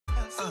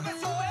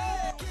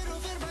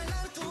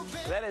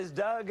That is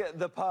Doug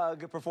the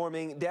Pug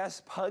performing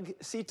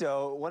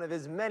Despacito, one of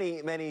his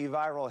many, many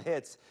viral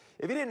hits.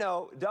 If you didn't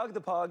know, Doug the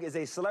Pug is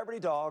a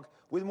celebrity dog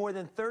with more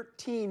than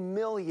 13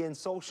 million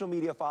social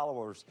media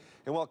followers.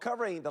 And while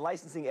covering the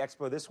Licensing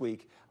Expo this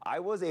week, I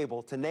was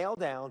able to nail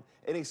down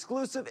an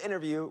exclusive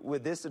interview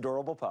with this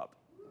adorable pup.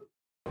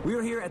 We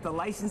are here at the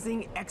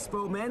Licensing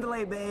Expo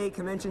Mandalay Bay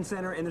Convention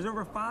Center, and there's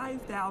over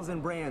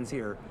 5,000 brands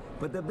here.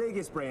 But the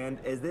biggest brand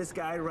is this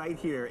guy right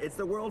here. It's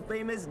the world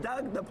famous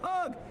Doug the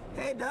Pug.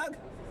 Hey, Doug.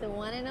 The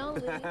one and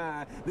only.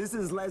 This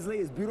is Leslie,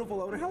 his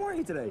beautiful owner. How are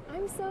you today?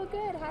 I'm so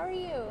good. How are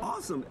you?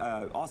 Awesome.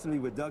 Awesome to be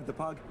with Doug the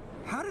Pug.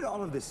 How did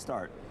all of this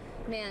start?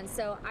 Man,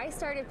 so I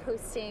started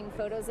posting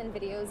photos and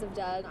videos of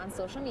Doug on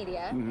social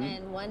media,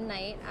 and one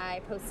night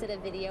I posted a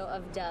video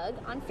of Doug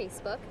on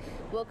Facebook.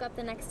 Woke up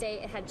the next day,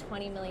 it had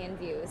 20 million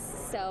views.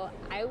 So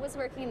I was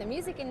working in the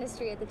music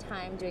industry at the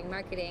time doing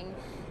marketing,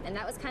 and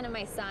that was kind of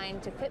my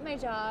sign to quit my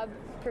job,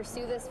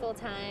 pursue this full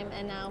time,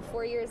 and now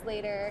 4 years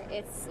later,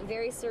 it's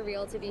very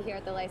surreal to be here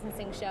at the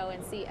licensing show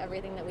and see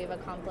everything that we've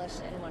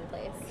accomplished in one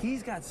place.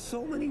 He's got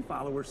so many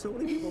followers, so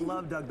many people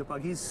love Doug the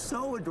Pug. He's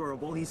so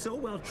adorable, he's so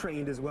well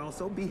trained as well,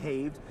 so behaved.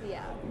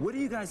 Yeah. What do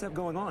you guys have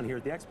going on here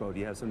at the expo? Do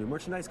you have some new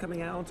merchandise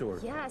coming out, or?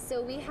 Yeah, so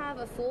we have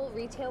a full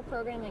retail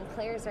program in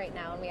Claire's right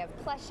now, and we have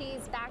plushies,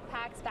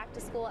 backpacks,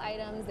 back-to-school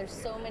items. There's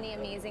so many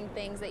amazing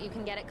things that you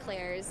can get at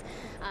Claire's.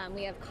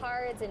 We have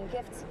cards and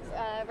gift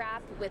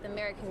wrap with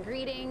American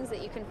greetings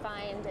that you can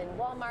find in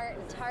Walmart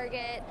and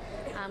Target.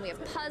 We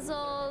have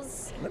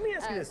puzzles. Let me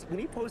ask you this. When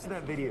you posted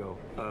that video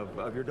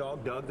of your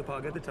dog, Doug the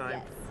Pug, at the time,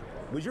 Yes.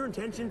 Was your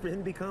intention for him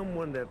to become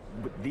one of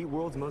the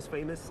world's most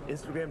famous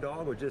Instagram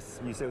dog, or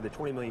just, you said with the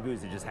 20 million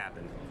views, it just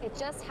happened? It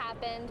just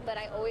happened, but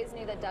I always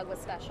knew that Doug was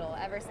special.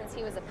 Ever since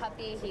he was a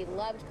puppy, he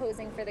loved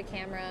posing for the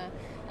camera.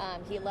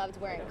 He loved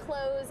wearing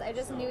clothes. I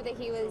just knew that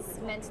he was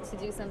meant to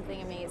do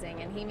something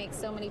amazing, and he makes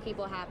so many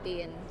people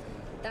happy, and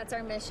that's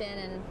our mission,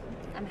 and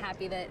I'm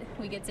happy that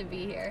we get to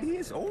be here. He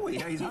is. Oh,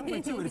 yeah, he's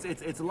hungry too.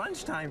 It's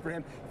lunchtime for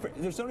him.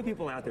 There's so many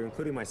people out there,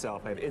 including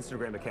myself. I have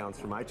Instagram accounts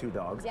for my 2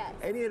 dogs. Yes.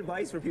 Any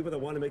advice for people that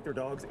want to make their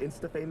dogs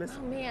Insta-famous?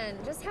 Oh man,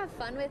 just have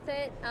fun with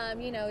it.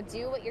 You know,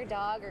 do what your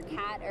dog or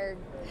cat or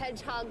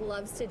hedgehog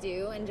loves to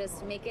do, and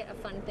just make it a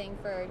fun thing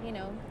for, you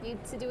know, you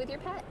to do with your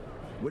pet.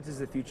 What does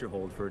the future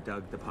hold for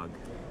Doug the Pug?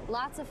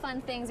 Lots of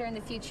fun things are in the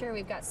future.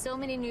 We've got so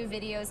many new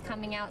videos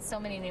coming out, so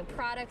many new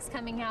products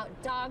coming out.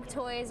 Dog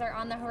toys are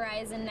on the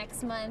horizon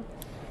next month.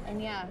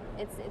 And yeah,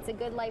 it's a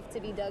good life to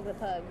be Doug the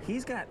Pug.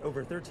 He's got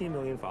over 13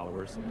 million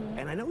followers,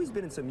 and I know he's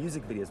been in some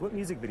music videos. What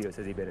music videos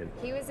has he been in?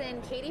 He was in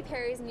Katy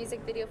Perry's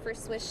music video for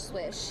Swish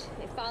Swish,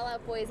 Fall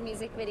Out Boy's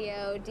music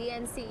video,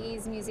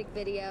 DNCE's music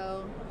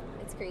video.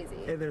 It's crazy.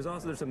 And there's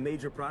some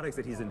major products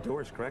that he's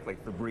endorsed, correct?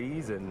 Like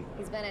Febreze and...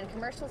 He's been in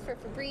commercials for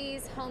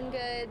Febreze, Home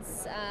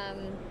Goods,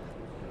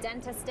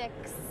 Dentastix.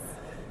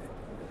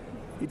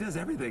 He does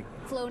everything.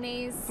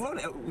 Flonase.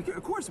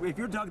 Of course, if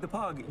you're Doug the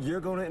Pug,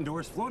 you're going to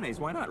endorse Flonase.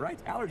 Why not, right?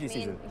 Allergy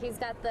season. He's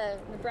got the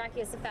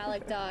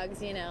brachiocephalic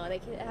dogs, you know. They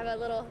have a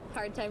little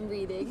hard time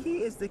breathing. He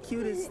is the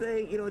cutest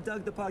thing. You know,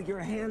 Doug the Pug, you're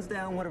hands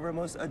down one of our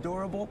most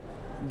adorable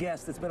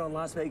guests that's been on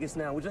Las Vegas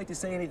now. Would you like to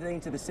say anything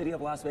to the city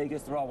of Las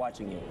Vegas? They're all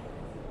watching you.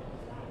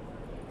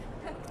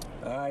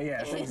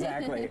 Yes,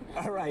 exactly.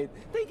 All right.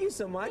 Thank you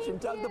so much. And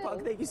Doug the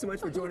Pug, thank you so much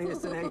for joining us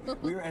today.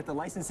 We are at the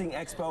Licensing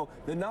Expo,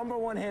 the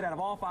 #1 hit out of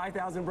all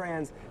 5,000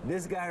 brands.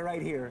 This guy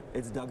right here,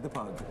 it's Doug the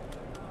Pug.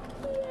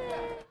 Yeah.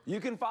 You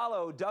can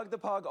follow Doug the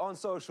Pug on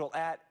social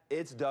at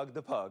It's Doug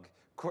the Pug.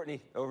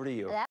 Courtney, over to you.